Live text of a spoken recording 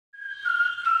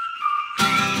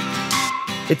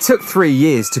It took 3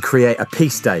 years to create a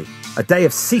peace day, a day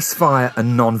of ceasefire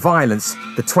and non-violence,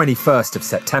 the 21st of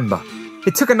September.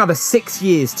 It took another 6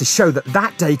 years to show that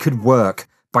that day could work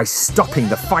by stopping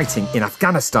the fighting in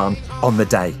Afghanistan on the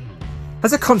day.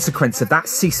 As a consequence of that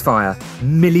ceasefire,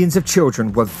 millions of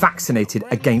children were vaccinated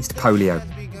against polio.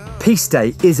 Peace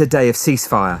Day is a day of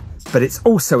ceasefire, but it's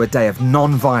also a day of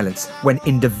non-violence when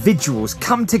individuals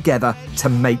come together to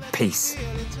make peace.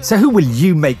 So who will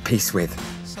you make peace with?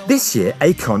 This year,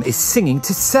 Akon is singing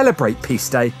to celebrate Peace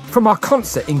Day from our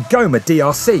concert in Goma,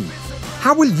 DRC.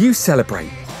 How will you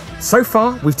celebrate? So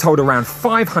far, we've told around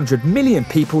 500 million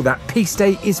people that Peace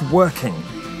Day is working.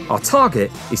 Our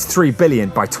target is 3 billion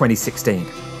by 2016.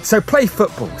 So play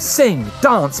football, sing,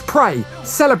 dance, pray,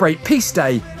 celebrate Peace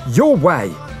Day your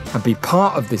way, and be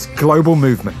part of this global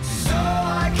movement.